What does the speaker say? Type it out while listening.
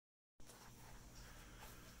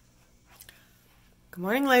Good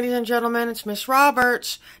morning, ladies and gentlemen. It's Miss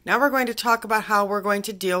Roberts. Now we're going to talk about how we're going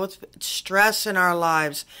to deal with stress in our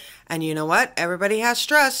lives. And you know what? Everybody has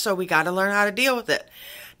stress, so we got to learn how to deal with it.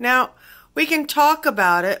 Now, we can talk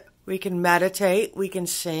about it, we can meditate, we can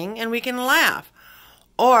sing, and we can laugh.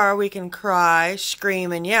 Or we can cry,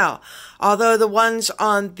 scream, and yell. Although the ones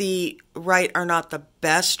on the right are not the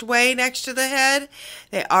best way next to the head,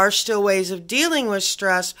 they are still ways of dealing with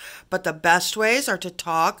stress, but the best ways are to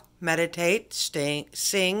talk, meditate,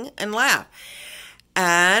 sing, and laugh.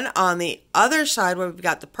 And on the other side, where we've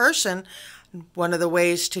got the person, one of the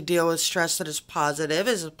ways to deal with stress that is positive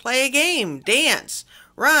is to play a game, dance,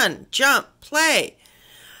 run, jump, play.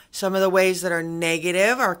 Some of the ways that are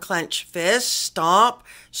negative are clench fists, stomp,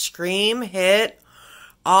 scream, hit.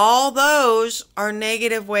 All those are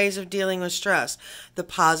negative ways of dealing with stress. The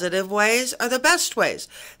positive ways are the best ways.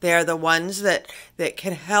 They are the ones that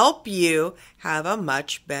can help you have a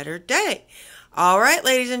much better day. All right,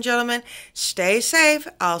 ladies and gentlemen, stay safe.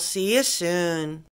 I'll see you soon.